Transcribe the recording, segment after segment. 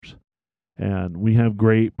And we have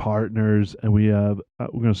great partners, and we're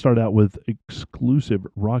going to start out with exclusive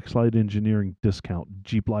Rockslide Engineering discount,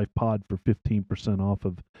 Jeep Life Pod for 15% off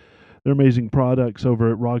of their amazing products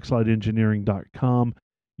over at rockslideengineering.com.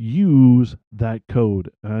 Use that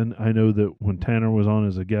code. And I know that when Tanner was on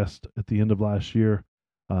as a guest at the end of last year,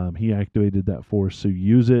 he activated that for us. So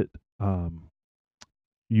use it.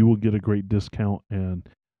 You will get a great discount, and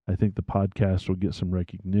I think the podcast will get some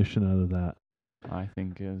recognition out of that. I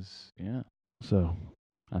think yeah. So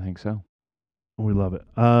I think so. we love it.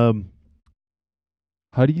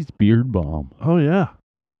 Huddy's Beard Balm. Oh yeah.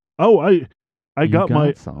 Oh, I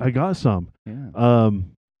got some. I got some. Yeah.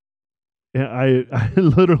 And I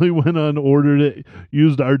literally went on, ordered it,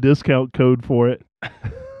 used our discount code for it.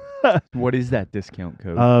 What is that discount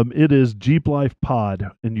code? It is Jeep Life Pod,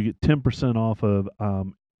 and you get 10% off of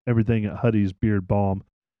everything at Huddy's Beard Balm.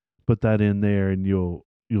 Put that in there, and you'll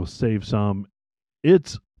save some.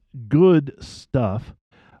 It's good stuff.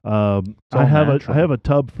 I have a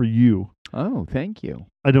tub for you. Oh, thank you.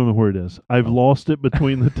 I don't know where it is. I've lost it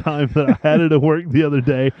between the time that I had it at work the other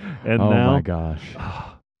day and now. Oh my gosh!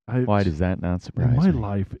 Why does that not surprise my me?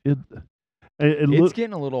 life? It's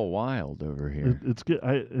getting a little wild over here.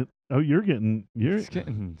 You're getting.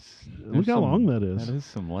 Look how long that is. That is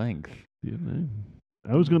some length.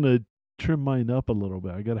 I was going to trim mine up a little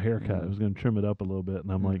bit. I got a haircut. I was going to trim it up a little bit,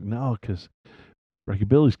 and I'm like, no, because Breaky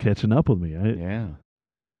Billy's catching up with me.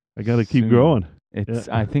 I got to keep growing.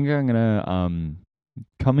 I think I'm gonna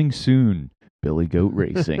coming soon. Billy Goat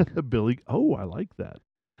Racing. I like that.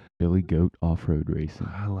 Billy Goat Off-Road Racing.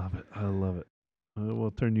 I love it.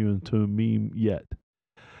 We'll turn you into a meme yet.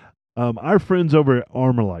 Our friends over at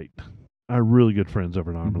Armorlight, our really good friends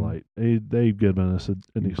over at Armorlight, they've given us an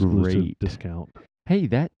exclusive discount. Hey,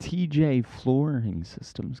 that TJ flooring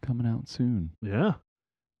system's coming out soon. Yeah.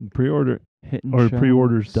 Pre-order's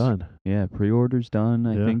done. Yeah, pre-order's done.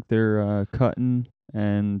 I think they're cutting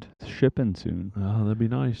and shipping soon. Oh, that'd be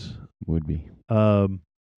nice. Would be.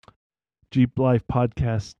 Jeep Life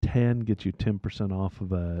Podcast 10 gets you 10% off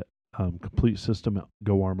of a complete system at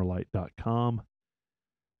goarmorlight.com.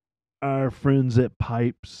 Our friends at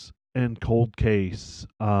Pipes and Cold Case,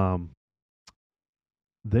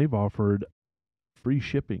 they've offered free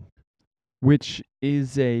shipping, which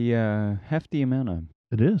is a hefty amount of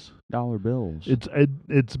dollar bills.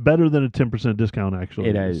 It's better than a 10% discount, actually.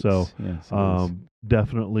 It is. So yes,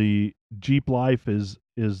 definitely Jeep Life is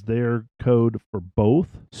their code for both.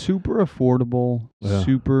 Super affordable,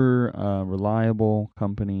 super reliable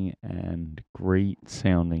company, and great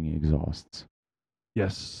sounding exhausts.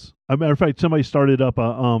 Yes. As a matter of fact, somebody started up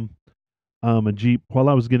a Jeep while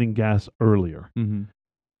I was getting gas earlier, and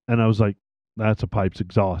I was like, "That's a Pipes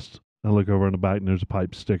exhaust." I look over on the back, and there's a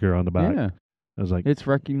Pipes sticker on the back. Yeah. I was like, it's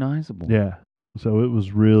recognizable. Yeah. So it was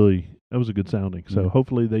a good sounding. So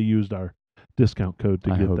hopefully they used our discount code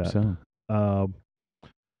to get that. I hope so.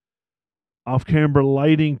 Off-camber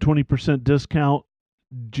lighting, 20% discount.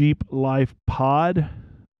 Jeep Life Pod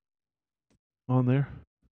on there.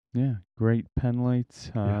 Yeah, great pen lights,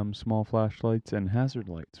 small flashlights, and hazard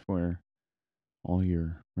lights for all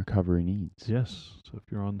your recovery needs. Yes. So if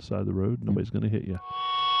you're on the side of the road, nobody's going to hit you.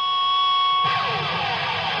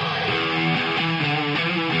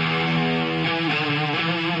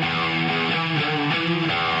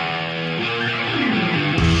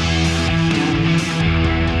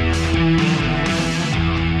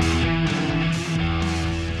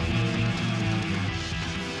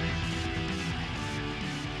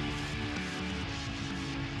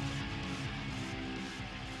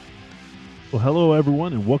 Well, hello,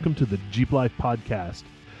 everyone, and welcome to the Jeep Life Podcast.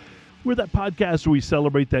 We're that podcast where we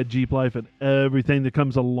celebrate that Jeep life and everything that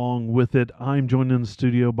comes along with it. I'm joined in the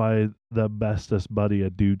studio by the bestest buddy a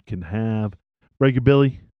dude can have. Breaky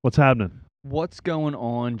Billy, what's happening? What's going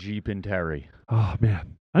on, Jeep and Terry? Oh,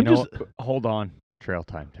 man. Hold on. Trail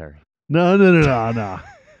time, Terry. No. And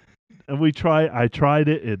I tried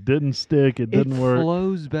it. It didn't stick. It didn't work. It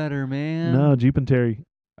flows better, man. No, Jeep and Terry.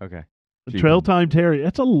 Okay. Trail time, Terry.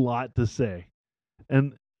 That's a lot to say.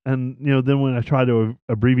 And then when I try to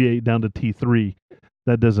abbreviate down to T3,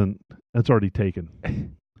 that's already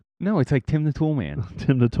taken. No, it's like Tim the Tool Man.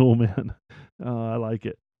 Tim the Tool Man. I like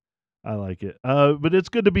it. But it's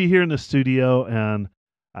good to be here in the studio, and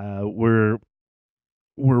we're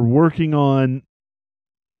working on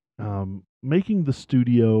making the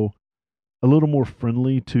studio a little more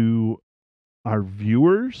friendly to our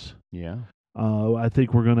viewers. Yeah. I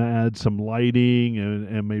think we're going to add some lighting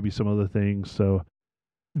and maybe some other things. So,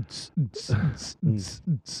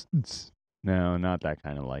 no, not that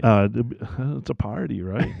kind of lighting. It's a party,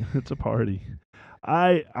 right? It's a party.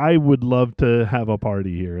 I would love to have a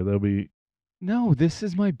party here. There'll be No, this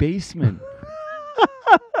is my basement.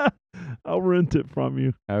 I'll rent it from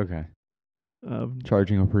you. Okay. Um,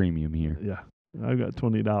 Charging a premium here. yeah, I got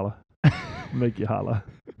 $20. Make you holla.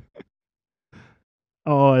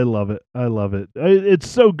 Oh, I love it. I love it. It's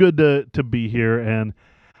so good to be here, and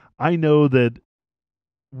I know that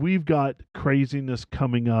we've got craziness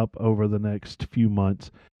coming up over the next few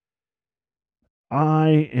months.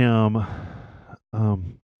 I am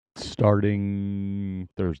Starting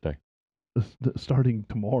Thursday. starting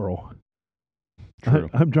tomorrow. True.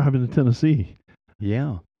 I'm driving to Tennessee.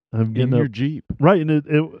 Yeah. I'm In getting your up, Jeep. right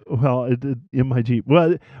in my Jeep.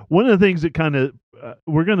 Well, one of the things that kind of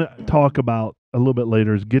we're going to talk about a little bit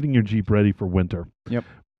later is getting your Jeep ready for winter. Yep.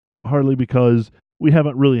 Partly because we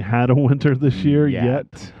haven't really had a winter this year yet.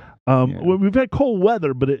 Yeah. Well, we've had cold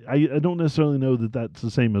weather, but I don't necessarily know that that's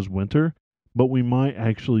the same as winter. But we might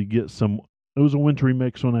actually get some. It was a wintry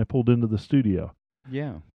mix when I pulled into the studio.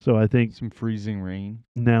 Yeah. So I think Some freezing rain.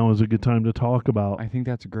 now is a good time to talk about I think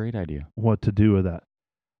that's a great idea. what to do with that.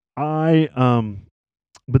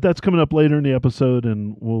 But that's coming up later in the episode,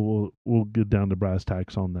 and we'll get down to brass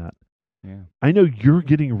tacks on that. Yeah. I know you're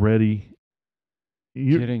getting ready.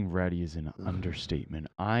 Getting ready is an understatement.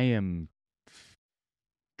 I am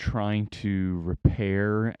trying to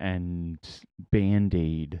repair and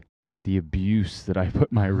band-aid the abuse that I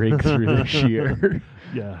put my rig through this year.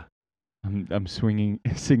 Yeah. I'm singing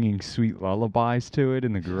sweet lullabies to it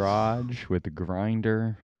in the garage with the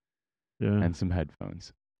grinder Yeah. and some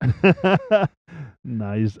headphones.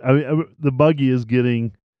 Nice. I mean, the buggy is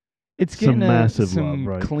getting It's some getting massive some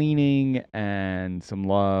love, right? cleaning and some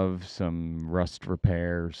love, some rust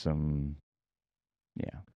repair,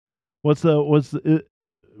 What's the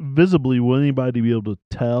visibly? Will anybody be able to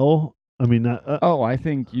tell? I mean, Oh, I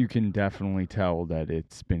think you can definitely tell that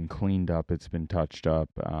it's been cleaned up. It's been touched up.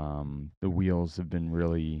 The wheels have been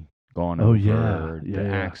really gone Oh, over. yeah. The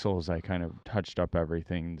Yeah. axles, I kind of touched up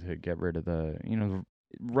everything to get rid of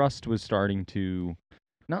rust was starting to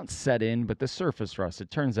not set in, but the surface rust. It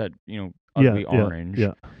turns that, ugly orange.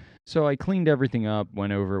 Yeah. So I cleaned everything up,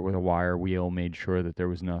 went over it with a wire wheel, made sure that there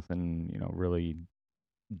was nothing, really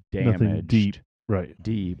damaged. Nothing deep. Right.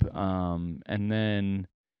 Deep. And then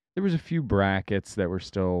there was a few brackets that were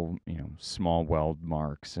still, small weld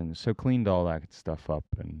marks, and so cleaned all that stuff up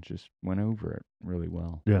and just went over it really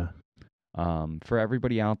well. Yeah. For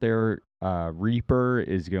everybody out there, Reaper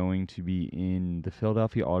is going to be in the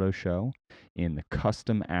Philadelphia Auto Show in the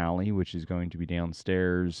Custom Alley, which is going to be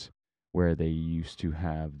downstairs where they used to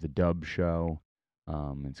have the Dub Show.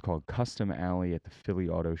 It's called Custom Alley at the Philly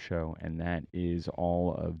Auto Show, and that is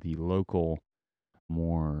all of the local,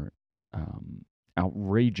 more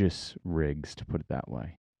outrageous rigs, to put it that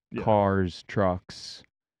way. Yeah. Cars, trucks,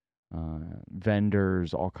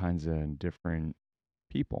 vendors, all kinds of different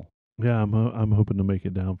people. Yeah, I'm hoping to make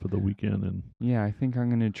it down for the weekend, and Yeah, I think I'm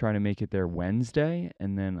going to try to make it there Wednesday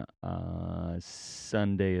and then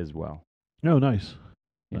Sunday as well. oh, nice.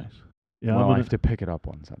 Yeah. Nice. Yeah. Well, I have to pick it up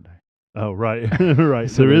on Sunday. Oh, right. Right.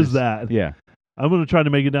 So there is there's- that. Yeah. I'm going to try to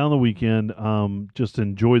make it down the weekend. Just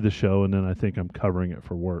enjoy the show, and then I think I'm covering it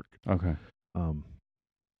for work. Okay.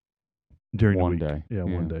 During One the week. day. Yeah,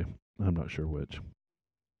 one Yeah. day. I'm not sure which.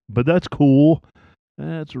 But that's cool.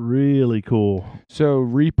 That's really cool. So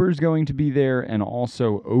Reaper's going to be there, and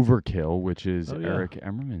also Overkill, which is Oh, yeah. Eric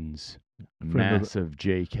Emmerman's Friend of the- massive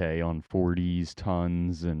JK on 40s,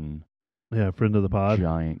 tons, and Yeah, friend of the pod.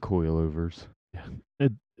 giant coilovers.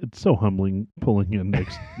 It's so humbling pulling in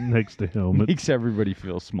next to him. Makes everybody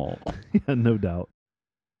feel small. Yeah, no doubt.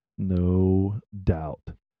 No doubt.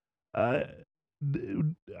 I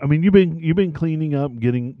mean, you've been cleaning up,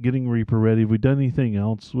 getting Reaper ready. Have we done anything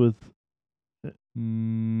else with?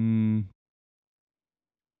 No.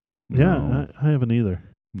 Yeah, I haven't either.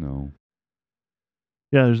 No.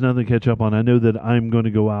 Yeah, there's nothing to catch up on. I know that I'm going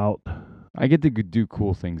to go out. I get to do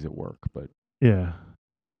cool things at work, but Yeah.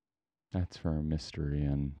 that's for a mystery,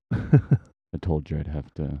 and I told you I'd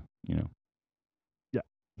have to,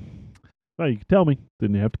 Well, you can tell me.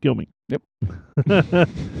 Then you have to kill me. Yep.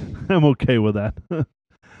 I'm okay with that.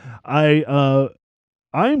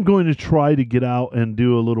 I'm going to try to get out and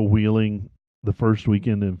do a little wheeling the first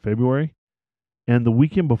weekend in February, and the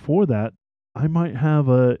weekend before that, I might have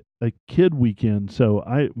a kid weekend. So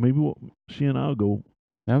she and I'll go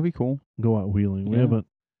that'd be cool. out wheeling. Yeah.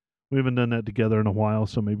 We haven't done that together in a while,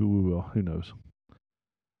 so maybe we will. Who knows?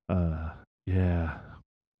 Yeah.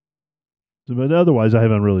 But otherwise, I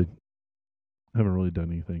haven't really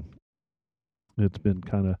done anything. It's been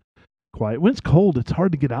kind of quiet. When it's cold, it's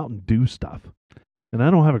hard to get out and do stuff. And I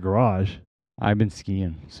don't have a garage. I've been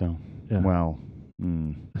skiing, so Yeah. well,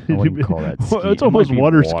 I wouldn't call that skiing. It's almost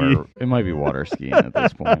water skiing. It might be water skiing at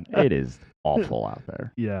this point. It is awful out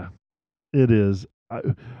there. Yeah, it is.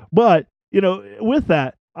 But, with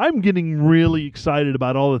that, I'm getting really excited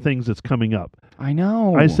about all the things that's coming up. I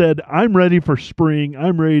know. I said, I'm ready for spring.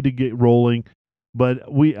 I'm ready to get rolling. But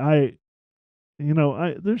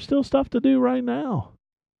there's still stuff to do right now.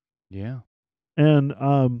 Yeah. And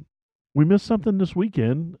we missed something this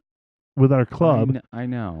weekend with our club. I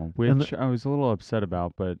know, which I was a little upset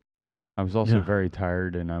about, but I was also very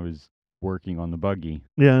tired, and I was working on the buggy.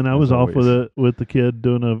 Yeah, and I was off with the kid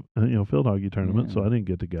doing a field hockey tournament, so I didn't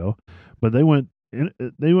get to go. But they went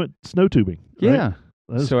snow tubing. Right? Yeah.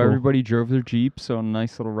 So cool. Everybody drove their Jeeps on a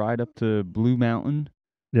nice little ride up to Blue Mountain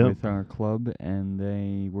with our club, and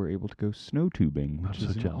they were able to go snow tubing, which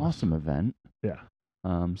is an awesome event. Yeah.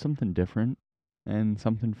 Something different and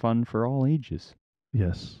something fun for all ages.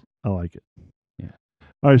 Yes, I like it. Yeah.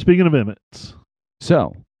 All right, speaking of Emmets.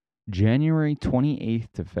 So, January 28th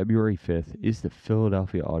to February 5th is the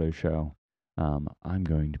Philadelphia Auto Show. I'm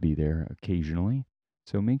going to be there occasionally,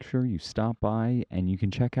 so make sure you stop by and you can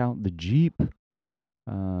check out the Jeep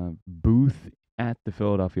booth at the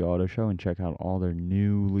Philadelphia Auto Show and check out all their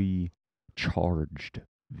newly charged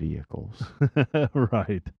vehicles.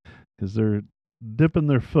 Right, because they're dipping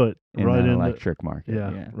their foot in right the in electric market.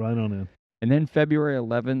 Yeah, right on in. And then February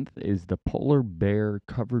 11th is the Polar Bear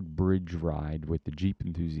Covered Bridge Ride with the Jeep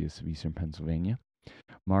Enthusiasts of Eastern Pennsylvania.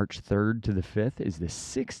 March 3rd to the 5th is the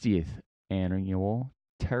 60th annual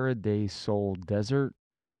Terra del Sol Desert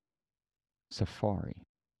Safari.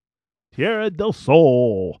 Terra del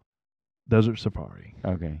Sol Desert Safari.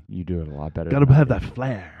 Okay, you do it a lot better. Got to have that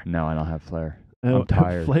flair. No, I don't have flair. I'm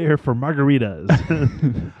tired. Flair for margaritas.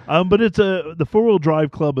 But it's the 4-wheel drive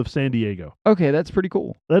club of San Diego. Okay, that's pretty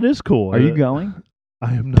cool. That is cool. Are you going?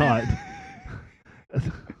 I am not.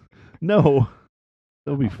 No.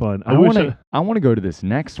 It'll be fun. I want to go to this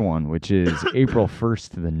next one, which is April 1st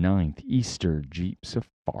to the 9th, Easter Jeep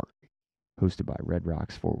Safari, hosted by Red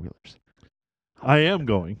Rocks 4-wheelers. I am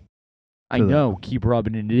going. I know. Keep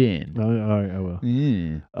rubbing it in. All right, I will.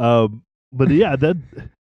 Yeah. But yeah,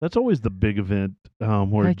 that's always the big event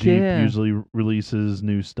where Jeep usually releases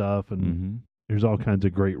new stuff, and there's all kinds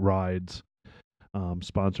of great rides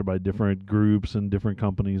sponsored by different groups and different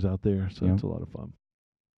companies out there. So it's a lot of fun.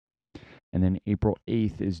 And then April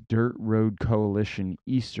 8th is Dirt Road Coalition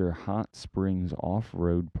Easter Hot Springs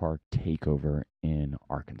Off-Road Park Takeover in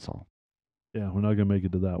Arkansas. Yeah, we're not going to make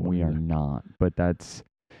it to that one. We are not, but that's...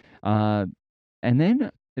 and then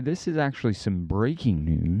this is actually some breaking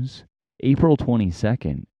news. April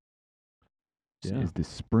 22nd is the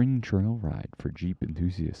Spring Trail Ride for Jeep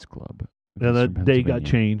Enthusiast Club. Yeah, that day got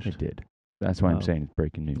changed. It did. That's why I'm saying it's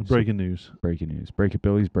breaking news. Breaking news. Breaking news. Break it,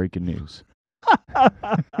 Billy's breaking news. All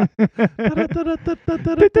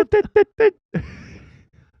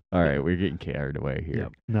right, we're getting carried away here.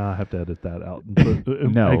 Yep. No, I have to edit that out.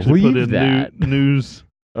 And leave put in that. News.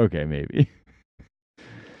 Okay, maybe.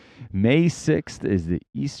 May 6th is the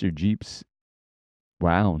Easter Jeeps.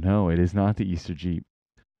 Wow, no, it is not the Easter Jeep.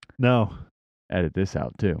 No. Edit this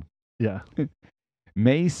out, too. Yeah.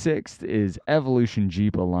 May 6th is Evolution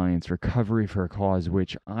Jeep Alliance Recovery for a Cause,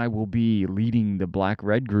 which I will be leading the Black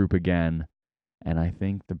Red group again. And I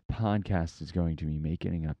think the podcast is going to be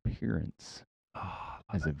making an appearance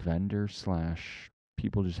as a vendor /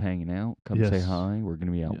 people just hanging out. Come say hi. We're going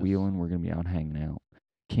to be out wheeling. We're going to be out hanging out.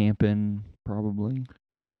 Camping, probably.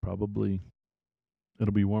 Probably.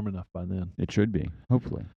 It'll be warm enough by then. It should be.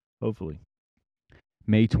 Hopefully.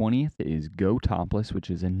 May 20th is Go Topless, which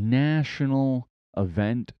is a national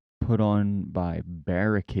event put on by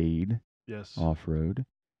Barricade Off-Road.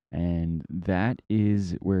 And that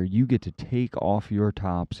is where you get to take off your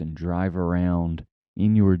tops and drive around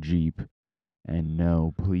in your Jeep. And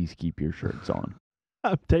no, please keep your shirts on.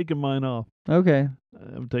 I'm taking mine off. Okay.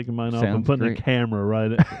 I'm taking mine off. I'm putting a camera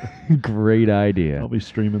right at Great idea. I'll be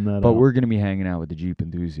streaming that But we're going to be hanging out with the Jeep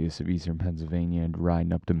Enthusiasts of Eastern Pennsylvania and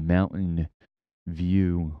riding up to Mountain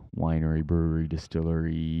View Winery, Brewery,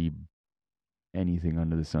 Distillery, anything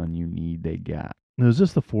under the sun you need, they got. Now, is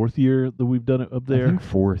this the 4th year that we've done it up there? I think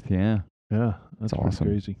 4th, yeah. Yeah, that's awesome.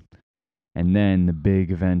 Crazy. And then the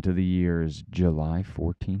big event of the year is July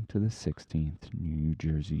 14th to the 16th, New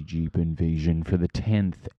Jersey Jeep Invasion for the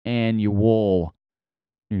 10th annual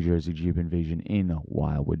New Jersey Jeep Invasion in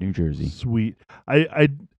Wildwood, New Jersey. Sweet. I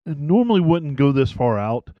normally wouldn't go this far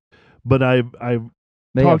out, but I've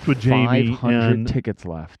talked with Jamie. 500 tickets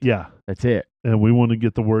left. Yeah. That's it. And we want to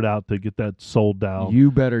get the word out to get that sold out.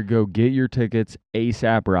 You better go get your tickets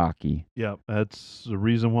ASAP, Rocky. Yep. That's the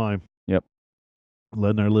reason why. Yep.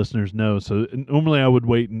 Letting our listeners know. So normally I would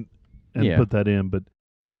wait and Yeah. put that in. But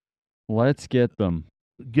Let's get them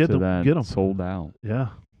get to them, that get them sold out. Yeah,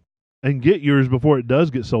 and get yours before it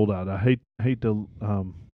does get sold out. I hate to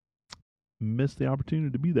miss the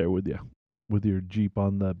opportunity to be there with you with your Jeep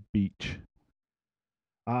on the beach.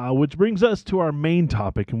 Which brings us to our main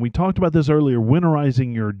topic, and we talked about this earlier: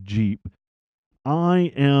 winterizing your Jeep.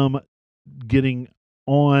 I am getting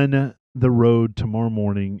on the road tomorrow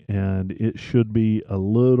morning, and it should be a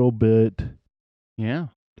little bit Yeah.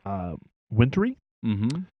 wintry,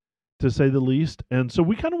 Mm-hmm. to say the least. And so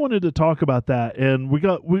we kind of wanted to talk about that. And we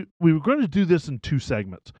were going to do this in two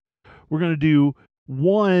segments. We're going to do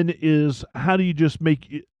one is how do you just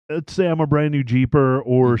make, let's say I'm a brand new Jeeper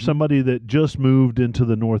or Mhm. somebody that just moved into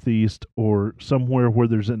the Northeast or somewhere where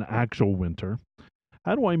there's an actual winter.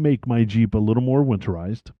 How do I make my Jeep a little more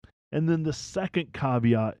winterized? And then the second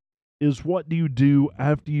caveat is what do you do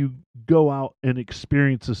after you go out and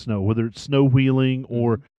experience the snow, whether it's snow wheeling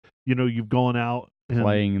or you've gone out and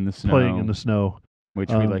Playing in the snow. playing in the snow. Which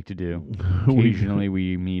we like to do. Occasionally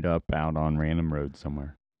we meet up out on random roads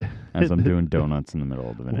somewhere as I'm doing donuts in the middle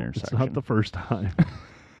of an intersection. It's not the first time.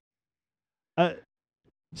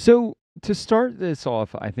 So to start this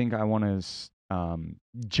off, I think I want to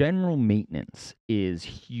general maintenance is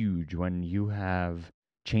huge when you have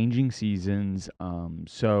changing seasons.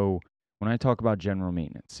 So when I talk about general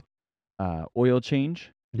maintenance, oil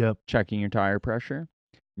change, Yep. checking your tire pressure,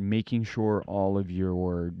 making sure all of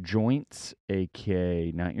your joints,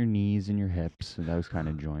 aka not your knees and your hips and those kind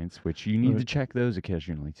of joints, which you need to check those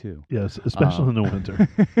occasionally too. Yes, especially in the winter.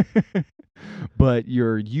 But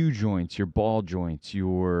your U joints, your ball joints,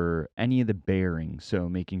 any of the bearings, so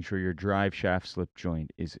making sure your drive shaft slip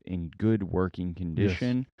joint is in good working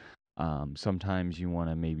condition. Sometimes you want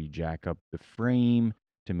to maybe jack up the frame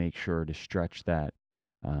to make sure to stretch that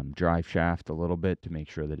drive shaft a little bit to make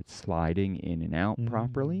sure that it's sliding in and out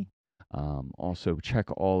properly. Also, check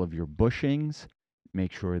all of your bushings.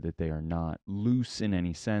 Make sure that they are not loose in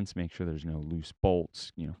any sense. Make sure there's no loose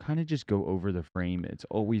bolts. Kind of just go over the frame. It's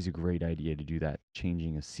always a great idea to do that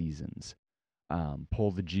changing of seasons.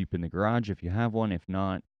 Pull the Jeep in the garage if you have one. If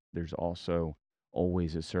not, there's also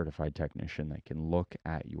always a certified technician that can look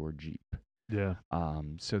at your Jeep. Yeah.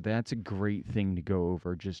 So that's a great thing to go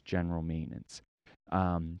over, just general maintenance.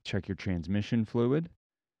 Check your transmission fluid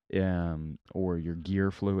or your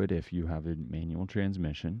gear fluid if you have a manual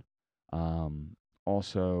transmission.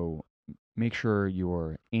 Also, make sure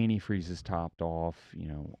your antifreeze is topped off,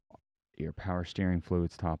 your power steering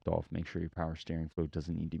fluid's topped off. Make sure your power steering fluid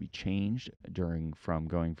doesn't need to be changed going from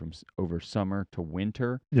over summer to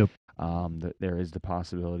winter. Yep. There is the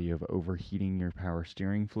possibility of overheating your power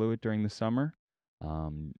steering fluid during the summer.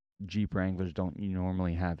 Jeep Wranglers don't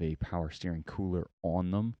normally have a power steering cooler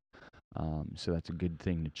on them, so that's a good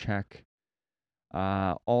thing to check.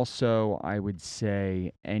 Also, I would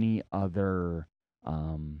say any other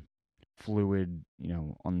fluid,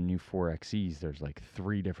 on the new 4XEs, there's like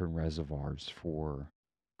 3 different reservoirs for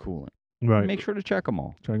coolant. Right. Make sure to check them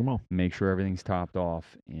all. Check them all. Make sure everything's topped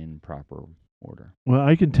off in proper order. Well,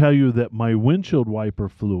 I can tell you that my windshield wiper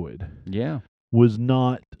fluid was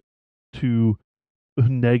not too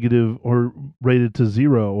negative or rated to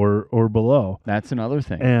 0 or below. That's another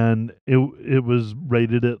thing. And it was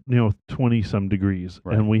rated at 20 some degrees,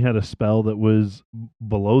 Right. and we had a spell that was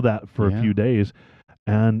below that for a few days,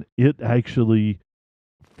 and it actually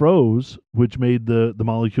froze, which made the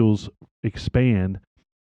molecules expand,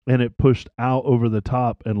 and it pushed out over the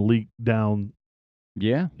top and leaked down.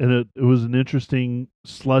 Yeah. And it was an interesting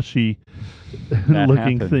slushy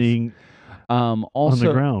looking thing. Also, on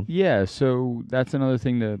the ground. Yeah, so that's another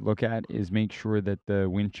thing to look at is make sure that the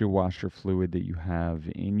windshield washer fluid that you have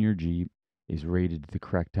in your Jeep is rated to the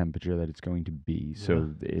correct temperature that it's going to be. Yeah.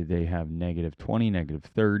 So they have -20,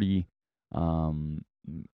 -30.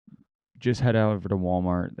 Just head over to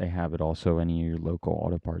Walmart. They have it also any of your local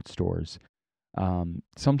auto parts stores.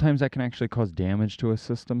 Sometimes that can actually cause damage to a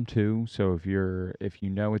system too. So if you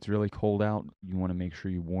know it's really cold out, you want to make sure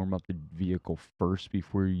you warm up the vehicle first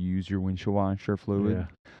before you use your windshield washer fluid.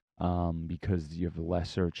 Because you have a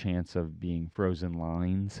lesser chance of being frozen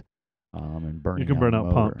lines and burning. You can burn the out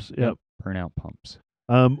motor. pumps. Yep. Burn out pumps.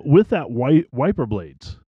 With that wiper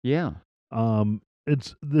blades. Yeah.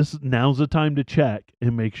 Now's the time to check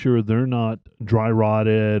and make sure they're not dry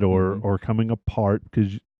rotted or coming apart,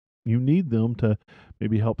 because you need them to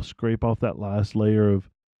maybe help scrape off that last layer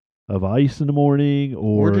of ice in the morning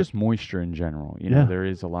or just moisture in general. There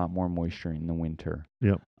is a lot more moisture in the winter.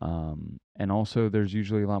 Yep. And also there's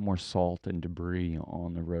usually a lot more salt and debris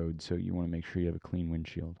on the road, so you want to make sure you have a clean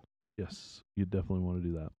windshield. Yes, you definitely want to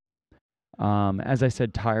do that. As I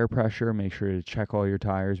said, tire pressure. Make sure to check all your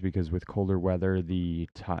tires because with colder weather, you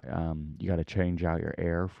got to change out your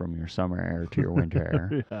air from your summer air to your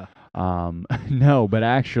winter air. Yeah. No, but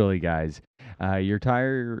actually, guys, your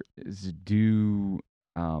tires do.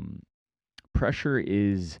 Pressure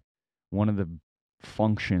is one of the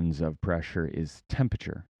functions of pressure is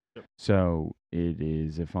temperature. Yep. So it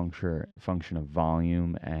is a function of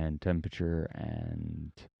volume and temperature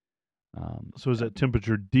and So as that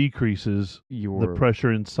temperature decreases, the your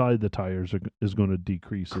pressure inside the tires is going to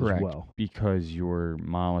decrease as correct well. because your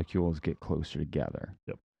molecules get closer together.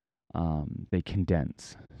 Yep. They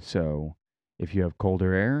condense. So if you have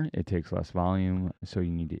colder air, it takes less volume. So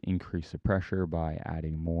you need to increase the pressure by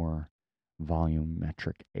adding more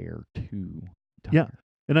volumetric air to tire. Yeah.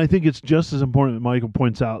 And I think it's just as important that Michael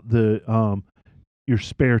points out your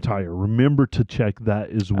spare tire. Remember to check that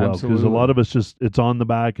as well, because a Absolutely. lot of us it's on the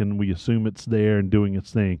back and we assume it's there and doing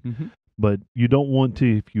its thing. Mm-hmm. But you don't want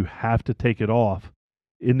to, if you have to take it off,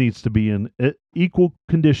 it needs to be in equal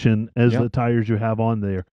condition as Yep. the tires you have on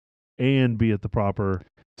there, and be at the proper.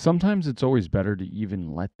 Sometimes it's always better to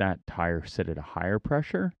even let that tire sit at a higher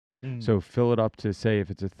pressure. So fill it up to, say,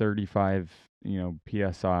 if it's a 35,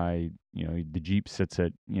 psi, the Jeep sits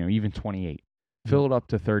at, even 28. Fill it up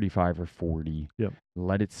to 35 or 40. Yep.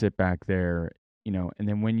 Let it sit back there, and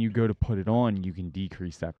then when you go to put it on, you can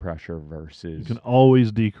decrease that pressure versus You can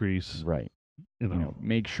always decrease. right. You know.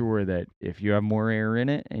 Make sure that if you have more air in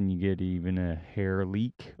it and you get even a hair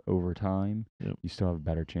leak over time, Yep. you still have a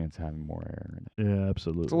better chance of having more air in it. Yeah,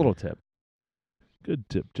 absolutely. It's a little tip. Good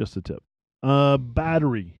tip. Just a tip.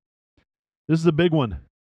 Battery. This is a big one.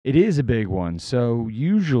 It is a big one. So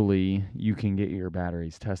usually you can get your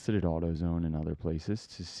batteries tested at AutoZone and other places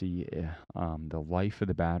to see the life of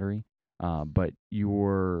the battery. But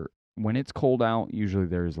when it's cold out, usually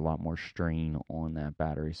there's a lot more strain on that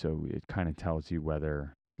battery. So it kind of tells you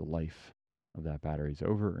whether the life of that battery is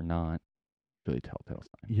over or not. Really telltale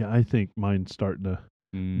sign. Yeah, I think mine's starting to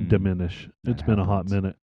Mm, diminish. that It's been a hot happens.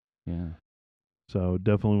 minute. Yeah. So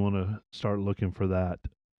definitely want to start looking for that.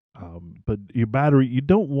 But your battery, you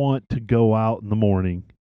don't want to go out in the morning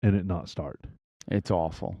and it not start. It's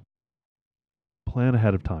awful. Plan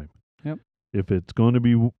ahead of time. Yep. If it's going to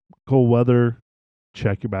be cold weather,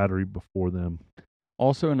 check your battery before then.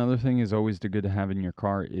 Also, another thing is always good to have in your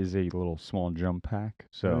car is a little small jump pack.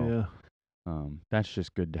 So that's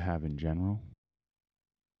just good to have in general.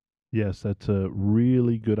 Yes, that's a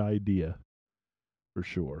really good idea for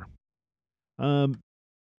sure.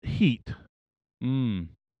 Heat.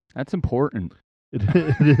 That's important.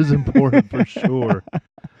 It is important for sure.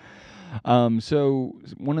 So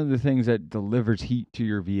one of the things that delivers heat to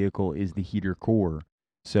your vehicle is the heater core.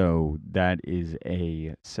 So that is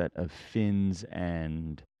a set of fins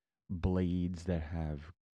and blades that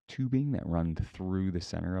have tubing that run through the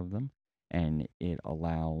center of them, and it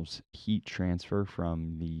allows heat transfer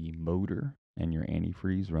from the motor and your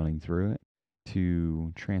antifreeze running through it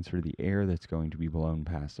to transfer the air that's going to be blown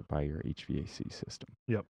past it by your HVAC system.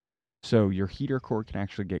 Yep. So your heater core can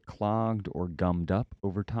actually get clogged or gummed up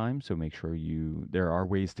over time. So make sure there are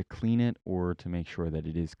ways to clean it or to make sure that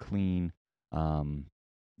it is clean.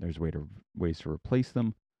 There's ways to replace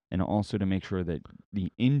them, and also to make sure that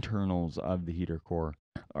the internals of the heater core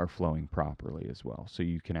are flowing properly as well. So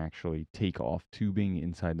you can actually take off tubing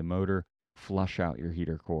inside the motor, flush out your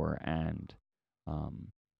heater core, and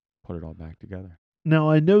put it all back together. Now,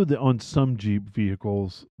 I know that on some Jeep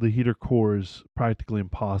vehicles, the heater core is practically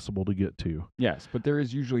impossible to get to. Yes, but there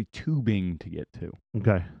is usually tubing to get to.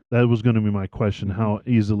 Okay. That was going to be my question. Mhm. How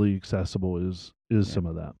easily accessible is some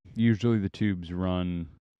of that? Usually the tubes run.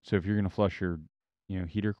 So if you're going to flush your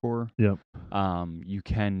heater core, Yep. You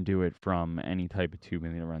can do it from any type of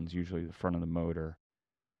tubing that runs usually the front of the motor,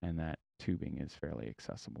 and that tubing is fairly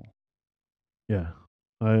accessible Yeah.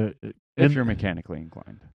 if you're mechanically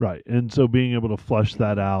inclined. Right. And so being able to flush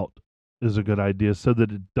that out is a good idea so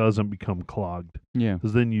that it doesn't become clogged. Yeah.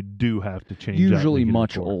 Because then you do have to change out the Usually heater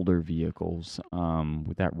much core. older vehicles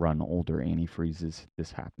that run older antifreezes,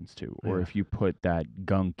 this happens too. Or Yeah. if you put that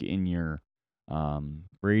gunk in your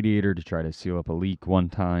radiator to try to seal up a leak one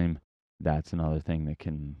time, that's another thing that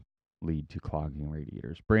can lead to clogging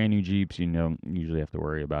radiators. Brand new Jeeps, you usually have to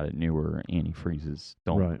worry about it. Newer antifreezes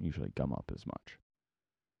don't usually gum up as much.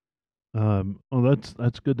 Well,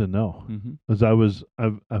 that's good to know. Mm-hmm. Because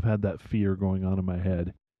I've had that fear going on in my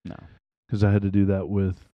head. No. Because I had to do that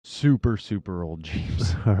with super, super old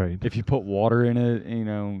Jeeps. All right. If you put water in it, in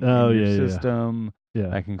your system,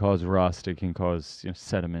 that can cause rust. It can cause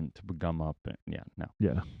sediment to gum up.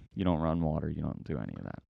 Yeah. You don't run water. You don't do any of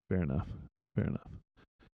that. Fair enough.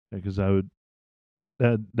 Because I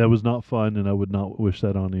that was not fun, and I would not wish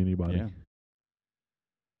that on anybody.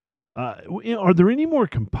 Yeah. Are there any more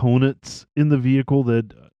components in the vehicle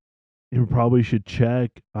that you probably should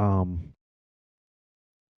check? Um.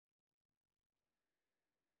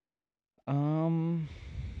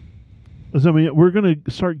 'Cause, I mean, we're going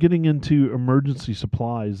to start getting into emergency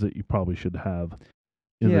supplies that you probably should have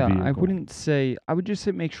in the Yeah, I vehicle. wouldn't say. I would just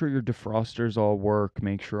say make sure your defrosters all work.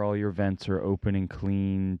 Make sure all your vents are open and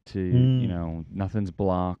clean. Mm, Nothing's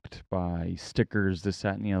blocked by stickers, this,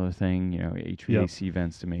 that, and the other thing. yep. HVAC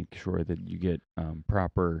vents to make sure that you get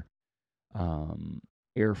proper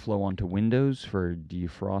airflow onto windows for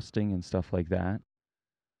defrosting and stuff like that.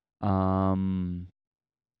 Um,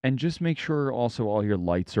 and just make sure also all your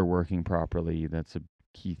lights are working properly. That's a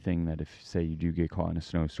key thing that if, say, you do get caught in a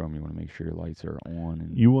snowstorm, you want to make sure your lights are on.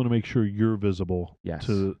 And You want to make sure you're visible yes,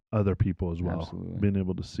 to other people as well, absolutely. being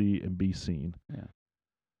able to see and be seen. Yeah.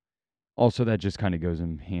 Also, that just kind of goes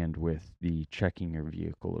in hand with the checking your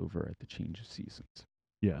vehicle over at the change of seasons.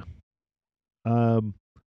 Yeah. Well,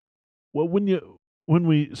 when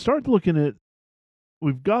we start looking at,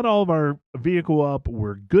 we've got all of our vehicle up,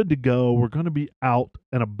 we're good to go, we're going to be out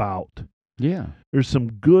and about. Yeah. There's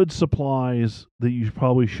some good supplies that you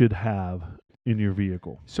probably should have in your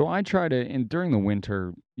vehicle. So I try to, and during the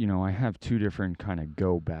winter, I have two different kind of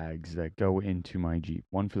go bags that go into my Jeep.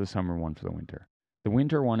 One for the summer, one for the winter. The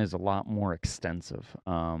winter one is a lot more extensive.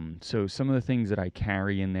 So some of the things that I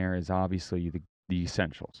carry in there is obviously the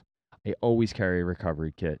essentials. I always carry a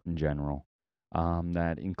recovery kit in general.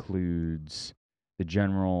 That includes the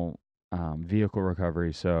general vehicle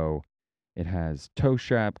recovery. So it has tow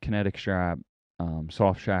strap, kinetic strap,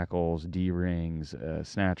 soft shackles, D-rings,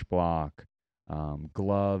 snatch block,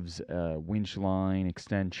 gloves, a winch line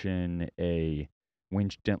extension, a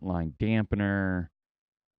winch line dampener.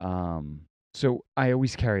 So I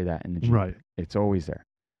always carry that in the Jeep. Right. It's always there.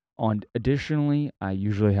 Additionally, I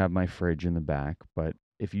usually have my fridge in the back, but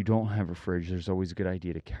if you don't have a fridge, there's always a good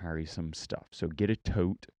idea to carry some stuff. So get a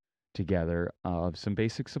tote together of some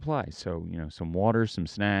basic supplies. So, some water, some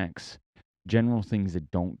snacks, general things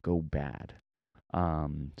that don't go bad.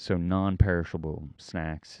 So non-perishable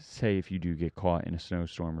snacks. Say if you do get caught in a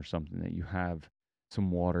snowstorm or something, that you have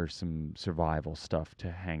some water, some survival stuff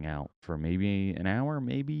to hang out for maybe an hour,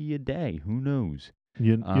 maybe a day. Who knows?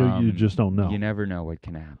 You just don't know. You never know what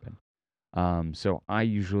can happen. So I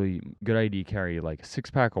usually, good idea, carry like a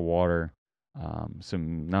 6-pack of water,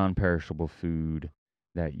 some non-perishable food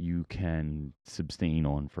that you can sustain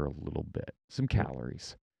on for a little bit, some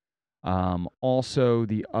calories. Also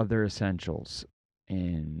the other essentials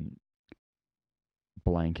in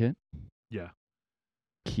blanket, Yeah.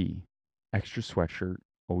 key, extra sweatshirt,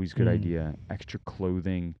 always good idea, extra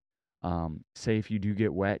clothing. Say if you do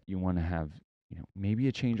get wet, you want to have, maybe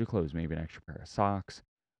a change of clothes, maybe an extra pair of socks,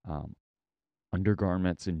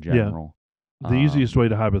 undergarments in general. The easiest way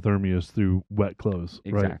to hypothermia is through wet clothes.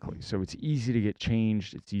 Exactly. Right? So it's easy to get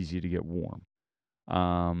changed. It's easy to get warm.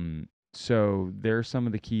 So there are some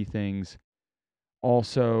of the key things.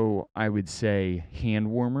 Also, I would say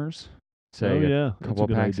hand warmers. Say a couple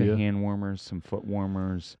of packs of hand warmers, some foot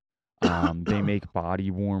warmers. They make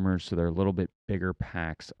body warmers, so they're a little bit bigger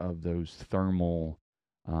packs of those thermal,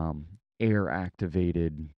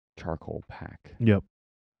 air-activated charcoal pack. Yep.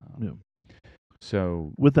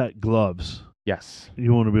 So with that, gloves. Yes.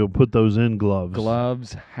 You want to be able to put those in gloves.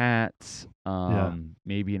 Gloves, hats,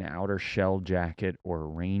 maybe an outer shell jacket or a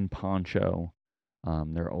rain poncho.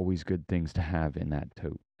 They're always good things to have in that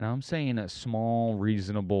tote. And I'm saying a small,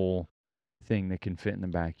 reasonable thing that can fit in the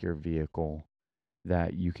back of your vehicle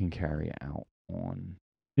that you can carry out on.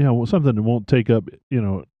 Yeah, well, something that won't take up,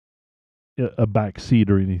 a back seat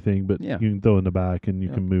or anything, but you can throw in the back and you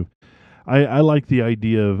can move. I like the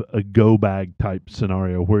idea of a go bag type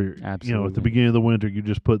scenario where, at the beginning of the winter, you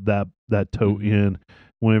just put that tote in.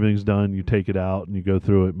 When everything's done, you take it out and you go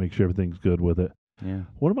through it, make sure everything's good with it. Yeah.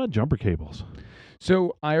 What about jumper cables?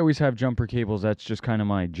 So I always have jumper cables. That's just kind of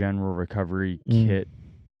my general recovery kit.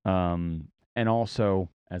 And also,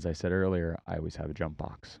 as I said earlier, I always have a jump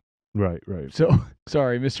box. Right. So,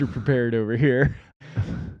 sorry, Mr. Prepared over here.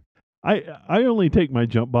 I only take my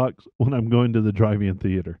jump box when I'm going to the drive-in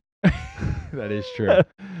theater. That is true.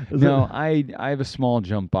 No, I have a small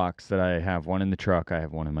jump box that I have one in the truck. I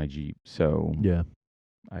have one in my Jeep. So yeah,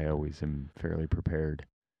 I always am fairly prepared.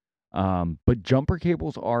 But jumper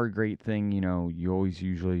cables are a great thing. You always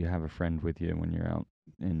usually have a friend with you when you're out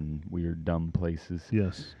in weird, dumb places.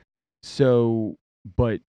 Yes. So,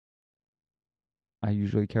 but I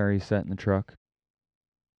usually carry a set in the truck.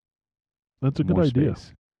 That's a good idea.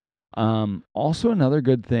 Also another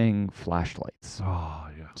good thing, flashlights. Oh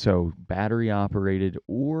yeah. So battery operated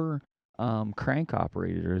or crank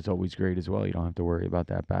operated is always great as well. You don't have to worry about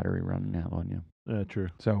that battery running out on you. Yeah, true.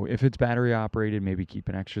 So if it's battery operated, maybe keep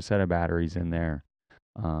an extra set of batteries in there.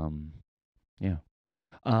 Um, yeah.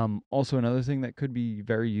 Also, another thing that could be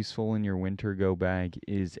very useful in your winter go bag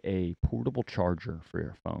is a portable charger for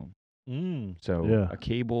your phone. So Yeah. a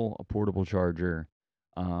cable, a portable charger.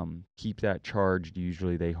 Keep that charged.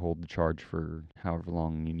 Usually they hold the charge for however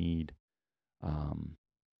long you need.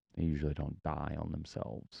 They usually don't die on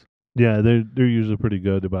themselves. Yeah, they're usually pretty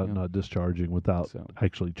good about Yeah. not discharging without So.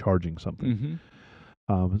 actually charging something.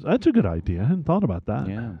 Mm-hmm. That's a good idea. I hadn't thought about that.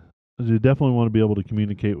 Yeah. You definitely want to be able to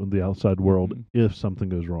communicate with the outside world Mhm. if something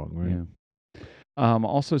goes wrong, right? Yeah.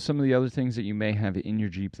 Also, some of the other things that you may have in your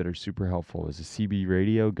Jeep that are super helpful is a CB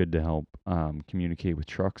radio, good to help communicate with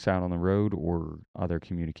trucks out on the road or other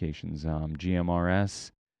communications.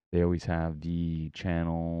 GMRS, they always have the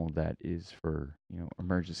channel that is for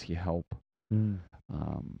emergency help. Mm.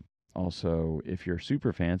 Also, if you're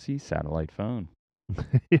super fancy, satellite phone.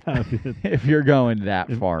 Yeah. If you're going that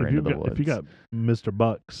far into the woods. If you got Mr.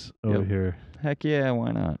 Bucks over Yep. here, Heck yeah,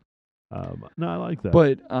 why not? no, I like that.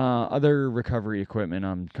 But other recovery equipment,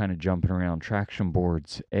 I'm kind of jumping around. Traction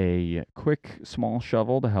boards, a quick small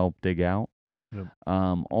shovel to help dig out. Yep.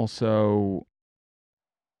 Also,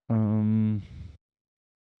 yeah,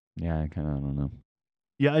 I kind of don't know.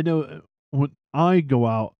 Yeah, I know. When I go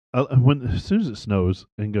out, as soon as it snows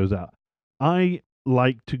and goes out, I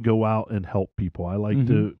like to go out and help people. I like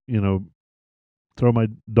to, throw my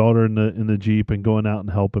daughter in the Jeep and going out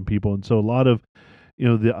and helping people. And so a lot of,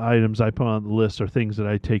 the items I put on the list are things that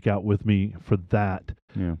I take out with me for that.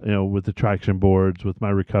 Yeah. With the traction boards, with my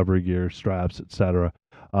recovery gear, straps, etc.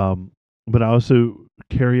 But I also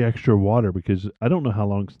carry extra water because I don't know how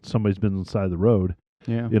long somebody's been inside the road.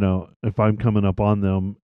 Yeah. If I'm coming up on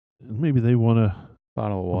them, maybe they want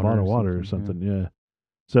bottle a bottle of water or something. Yeah.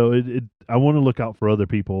 So I want to look out for other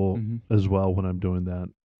people as well when I'm doing that.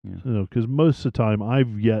 Yeah. Because most of the time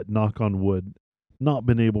I've yet, knock on wood, not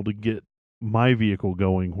been able to get my vehicle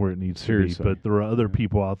going where it needs to be. But there are other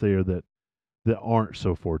people out there that aren't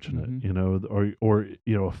so fortunate, or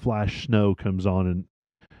a flash snow comes on and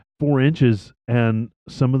 4 inches, and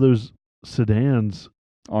some of those sedans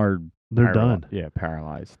they're done. Yeah,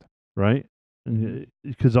 paralyzed. Right?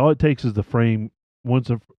 Because all it takes is the frame. Once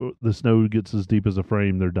the snow gets as deep as a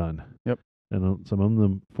frame, they're done. Yep. And some of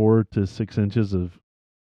them 4 to 6 inches of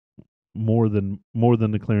more than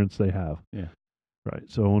the clearance they have. Yeah. Right.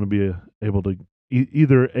 So I want to be able to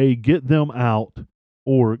either get them out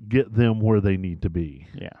or get them where they need to be.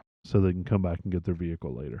 Yeah. So they can come back and get their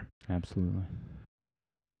vehicle later. Absolutely.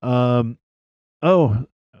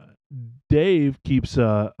 Dave keeps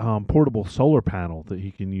a portable solar panel that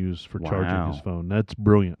he can use for charging his phone. That's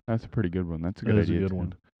brilliant. That's a pretty good one. That's a good idea. That's a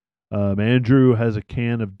good one. Andrew has a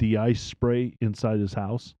can of de-ice spray inside his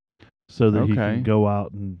house so that he can go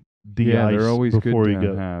out and de-ice they're always before good he to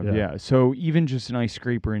goes. have. Yeah. So even just an ice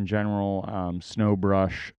scraper in general, snow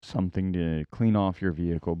brush, something to clean off your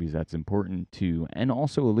vehicle because that's important too, and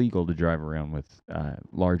also illegal to drive around with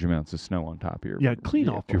large amounts of snow on top of your clean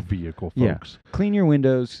vehicle. off your vehicle, folks. Yeah. Clean your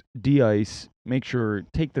windows, de-ice, make sure,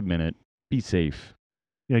 take the minute, be safe.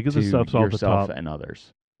 Yeah, get the stuff off the top. And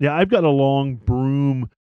others. Yeah, I've got a long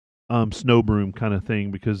broom, snow broom kind of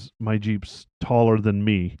thing because my Jeep's taller than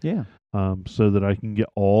me. Yeah. So that I can get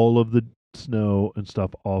all of the snow and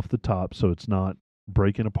stuff off the top so it's not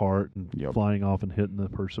breaking apart and flying off and hitting the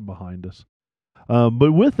person behind us.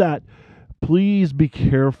 But with that, please be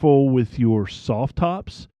careful with your soft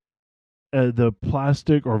tops. The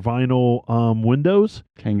plastic or vinyl windows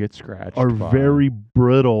can get scratched. Are very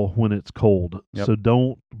brittle when it's cold. Yep. So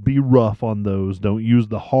don't be rough on those. Don't use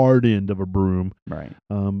the hard end of a broom. Right.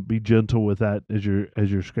 Be gentle with that as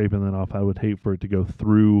you're scraping that off. I would hate for it to go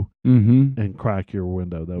through and crack your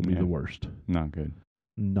window. That would be the worst. Not good.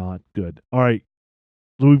 Not good. All right.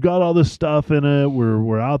 So we've got all this stuff in it.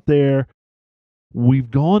 We're out there. We've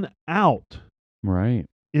gone out. Right.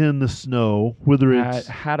 In the snow, whether it's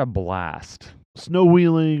had a blast, snow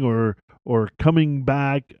wheeling or coming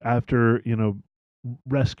back after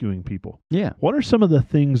rescuing people. Yeah. What are some of the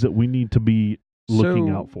things that we need to be looking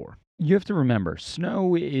out for? You have to remember,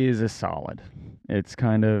 snow is a solid. It's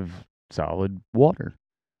kind of solid water.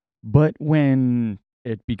 But when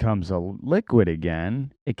it becomes a liquid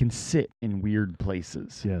again, it can sit in weird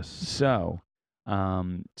places. Yes. So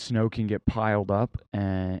snow can get piled up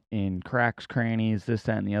in cracks, crannies, this,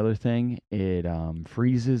 that, and the other thing. It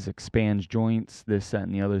freezes, expands joints, this, that,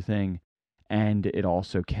 and the other thing. And it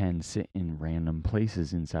also can sit in random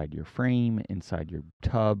places inside your frame, inside your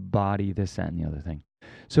tub, body, this, that, and the other thing.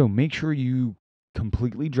 So make sure you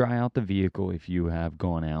completely dry out the vehicle if you have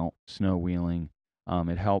gone out snow wheeling.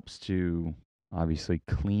 It helps to obviously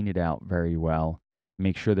clean it out very well.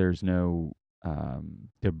 Make sure there's no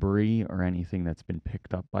debris or anything that's been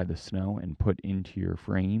picked up by the snow and put into your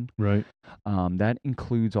frame. Right. That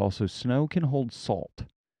includes also snow can hold salt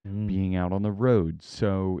being out on the road.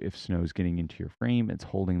 So if snow's getting into your frame, it's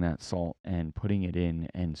holding that salt and putting it in.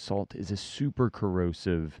 And salt is a super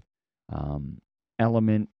corrosive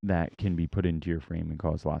element that can be put into your frame and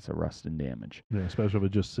cause lots of rust and damage. Yeah, especially if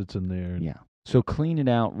it just sits in there. Yeah. So clean it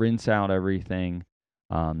out, rinse out everything.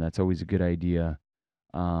 That's always a good idea.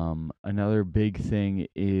 Another big thing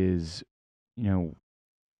is,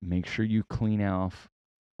 make sure you clean off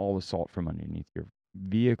all the salt from underneath your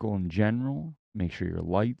vehicle in general. Make sure your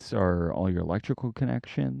lights are all your electrical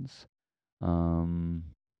connections.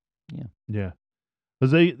 Yeah. Yeah.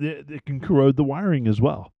 Because they can corrode the wiring as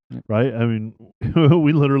well, Yep. right? I mean,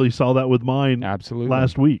 we literally saw that with mine Absolutely.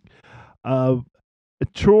 last week.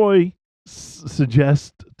 Troy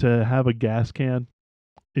suggests to have a gas can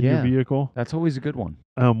in your vehicle. That's always a good one.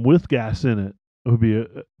 With gas in it would be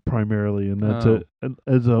primarily, and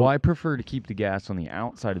that's Well, I prefer to keep the gas on the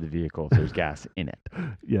outside of the vehicle if there's gas in it.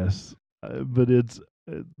 Yes, but it's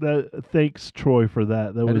that. Thanks, Troy, for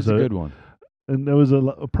that. That was a good one. And that was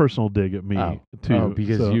a personal dig at me too. Oh,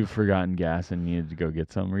 because you've forgotten gas and needed to go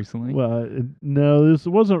get some recently? Well, no, this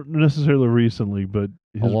wasn't necessarily recently, but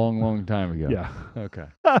a long time ago. Yeah. Okay.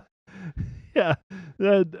 Yeah.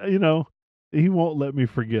 He won't let me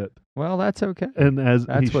forget. Well, that's okay. And that's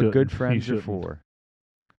what good friends are for.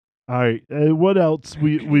 All right. What else?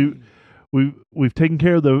 We've taken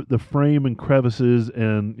care of the frame and crevices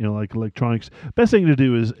and like electronics. Best thing to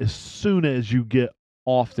do is as soon as you get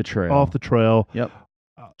off the trail. Yep.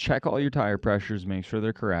 Check all your tire pressures. Make sure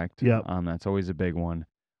they're correct. Yep. That's always a big one.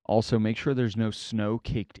 Also, make sure there's no snow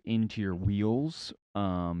caked into your wheels,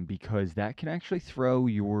 because that can actually throw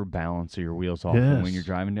your balance of your wheels off when you're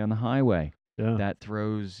driving down the highway. Yeah. That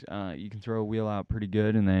throws, you can throw a wheel out pretty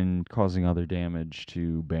good and then causing other damage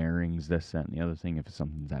to bearings, this, that, and the other thing if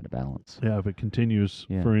something's out of balance. Yeah, if it continues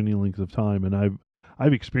for any length of time. And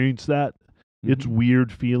I've experienced that. Mm-hmm. It's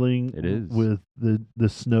weird feeling. It is. With the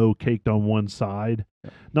snow caked on one side.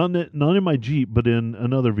 Not in my Jeep, but in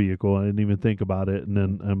another vehicle. I didn't even think about it. And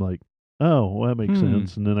then I'm like, oh, well, that makes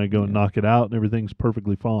sense. And then I go and knock it out and everything's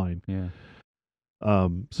perfectly fine. Yeah.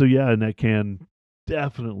 So yeah, and that can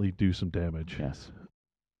definitely do some damage. Yes.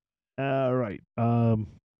 All right.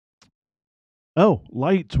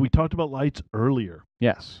 Lights. We talked about lights earlier.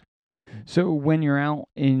 Yes. So when you're out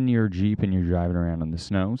in your Jeep and you're driving around in the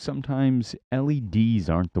snow, sometimes LEDs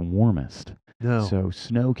aren't the warmest. No. So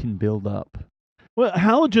snow can build up. Well,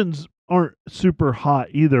 halogens aren't super hot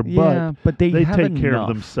either, but they take care of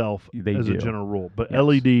themselves as a general rule. But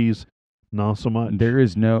LEDs, not so much. There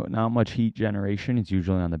is not much heat generation. It's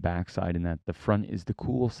usually on the back side, and that the front is the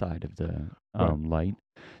cool side of the light.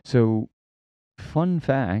 So, fun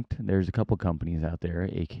fact, there's a couple companies out there,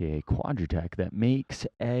 aka Quadratech, that makes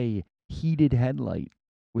a heated headlight,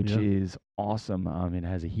 which is awesome. It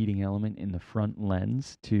has a heating element in the front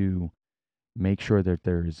lens to make sure that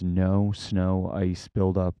there's no snow, ice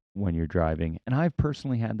buildup when you're driving. And I've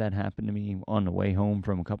personally had that happen to me on the way home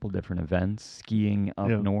from a couple different events, skiing up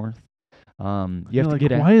north. You have to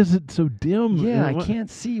get out. Why is it so dim? Yeah, I can't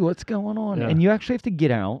see what's going on. Yeah. And you actually have to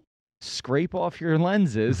get out, scrape off your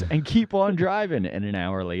lenses, and keep on driving. And an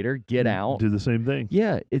hour later, get out. Do the same thing.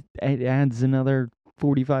 Yeah, it adds another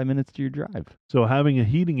 45 minutes to your drive. So having a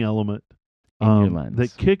heating element in your lens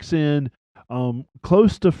that kicks in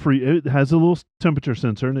close to free. It has a little temperature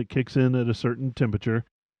sensor, and it kicks in at a certain temperature,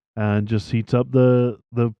 and just heats up the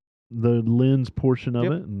lens portion of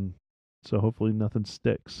it, and so hopefully nothing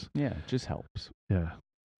sticks. Yeah, it just helps. Yeah,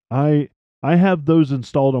 I have those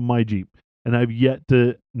installed on my Jeep, and I've yet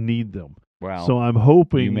to need them. Wow. So I'm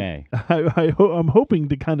hoping you may. I'm hoping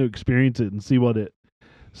to kind of experience it and see what it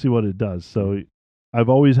does. So I've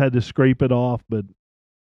always had to scrape it off, but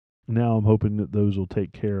now I'm hoping that those will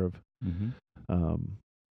take care of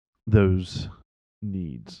those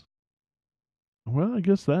needs. Well, I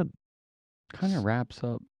guess that kind of wraps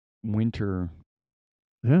up winter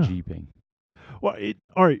Jeeping. Well,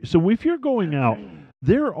 all right. So if you're going out,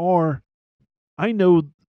 I know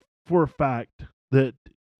for a fact that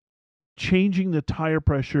changing the tire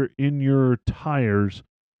pressure in your tires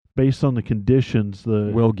based on the conditions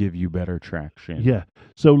will give you better traction. Yeah.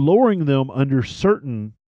 So lowering them under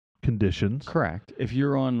certain conditions. Correct. If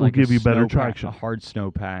you're on Will like give you better snowpack, traction. a hard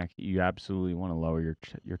snowpack, you absolutely want to lower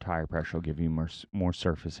your tire pressure. Will give you more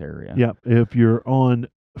surface area. Yeah. If you're on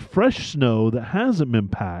fresh snow that hasn't been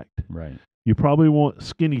packed, Right. you probably want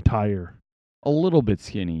skinny tire. A little bit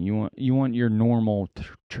skinny. You want your normal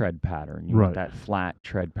tread pattern. You want Right. that flat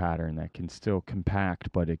tread pattern that can still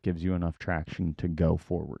compact, but it gives you enough traction to go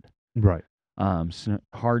forward. Right.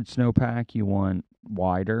 Hard snowpack, you want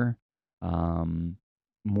wider.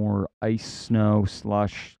 More ice, snow,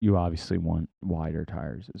 slush, you obviously want wider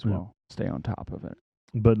tires as Yeah. well. Stay on top of it.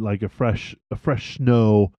 But like a fresh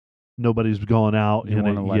snow, nobody's gone out You in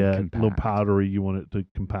wanna it let it yet. A little compact. powdery, you want it to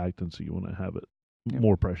compact, and so you want to have it Yep.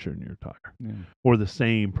 more pressure in your tire, Yeah. or the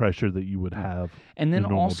same pressure that you would Yeah. have. And then in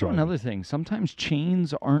normal also driving. another thing, sometimes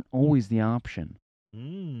chains aren't always the option.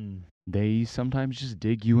 They sometimes just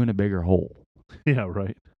dig you in a bigger hole. Yeah.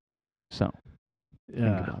 Right. So think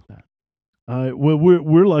Yeah. about that. Well,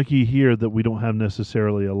 we're lucky here that we don't have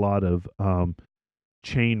necessarily a lot of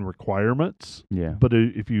chain requirements. Yeah. But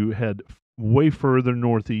if you head way further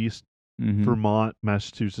northeast, Mhm. Vermont,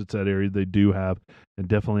 Massachusetts, that area, they do have, and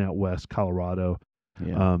definitely out west, Colorado,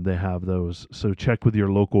 Yeah. they have those. So check with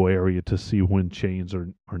your local area to see when chains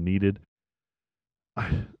are needed.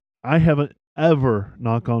 I haven't ever,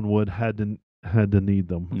 knock on wood, had to need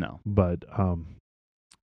them, No. but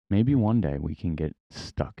Maybe one day we can get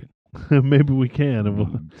stuck maybe we can, and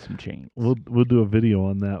in some chains. we'll do a video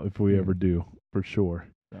on that if we Yeah. ever do, for sure.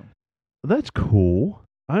 So. That's cool.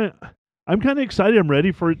 I'm kind of excited. I'm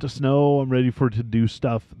ready for it to snow. I'm ready for it to do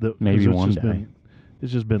stuff that 'cause Maybe it's one just day.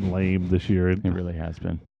 it's just been lame this year. It really has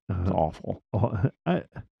been. It's awful.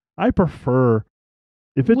 I prefer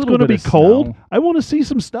if it's Little going to be bit of cold. snow. I want to see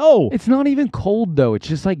some snow. It's not even cold though. It's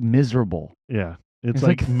just like miserable. Yeah, it's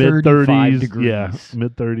like like 35 mid-30s. Yeah, degrees.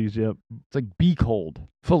 mid-30s. Yep. It's like be cold,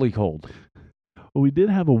 fully cold. Well, we did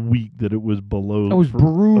have a week that it was below. It was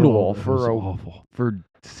brutal oh, it for was a- awful. For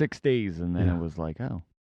 6 days, and then Yeah. it was like, oh,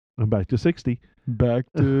 I'm back to 60. back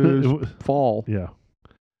It to was- fall. Yeah.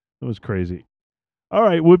 It was crazy. All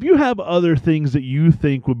right. Well, if you have other things that you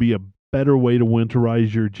think would be a better way to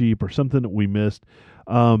winterize your Jeep or something that we missed,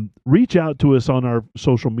 reach out to us on our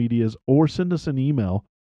social medias or send us an email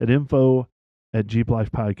at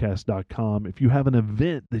info@jeeplifepodcast.com. If you have an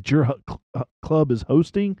event that your club is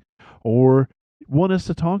hosting or want us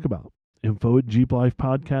to talk about,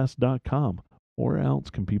 info@jeeplifepodcast.com. Where else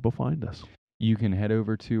can people find us? You can head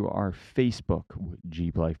over to our Facebook,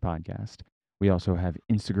 Jeep Life Podcast. We also have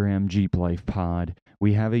Instagram, Jeep Life Pod.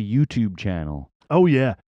 We have a YouTube channel. Oh,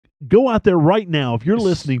 yeah. Go out there right now. If you're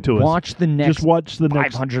listening to us, Watch the next just watch the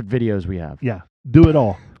next. 500 videos we have. Yeah. Do it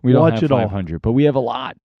all. We don't watch have it all. 500, but we have a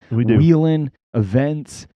lot. We do. Wheeling,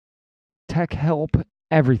 events, tech help,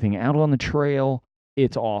 everything out on the trail.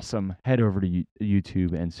 It's awesome. Head over to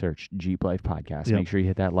YouTube and search Jeep Life Podcast. Yep. Make sure you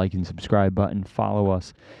hit that like and subscribe button. Follow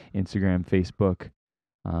us, Instagram, Facebook.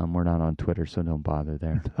 We're not on Twitter, so don't bother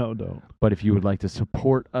there. No, don't. But if you would like to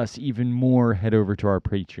support us even more, head over to our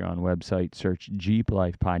Patreon website, search Jeep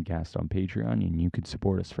Life Podcast on Patreon, and you can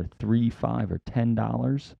support us for $3, $5, or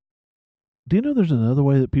 $10. Do you know there's another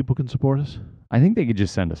way that people can support us? I think they could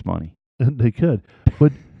just send us money. They could.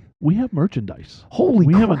 But we have merchandise. Holy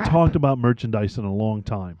We crap. haven't talked about merchandise in a long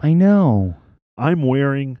time. I know. I'm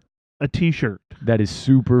wearing a T-shirt. That is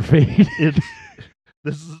super faded.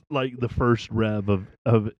 This is like the first rev of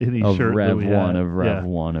any Of shirt that Rev we 1, have. of Rev Yeah.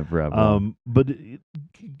 1, of Rev 1. But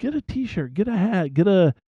get a T-shirt, get a hat, get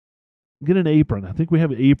an apron. I think we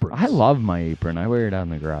have aprons. I love my apron. I wear it out in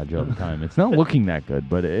the garage all the time. It's not looking that good,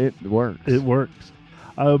 but it works. It works.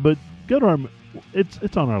 But go to our.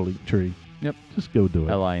 It's on our link tree. Yep. Just go do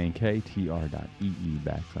it.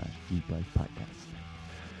 linktr.ee/Jeep Life Podcast.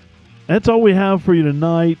 That's all we have for you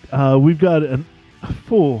tonight. We've got a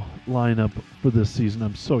full lineup for this season.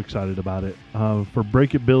 I'm so excited about it. For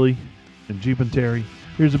Break It Billy and Jeep and Terry,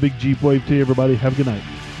 here's a big Jeep wave to you, everybody. Have a good night.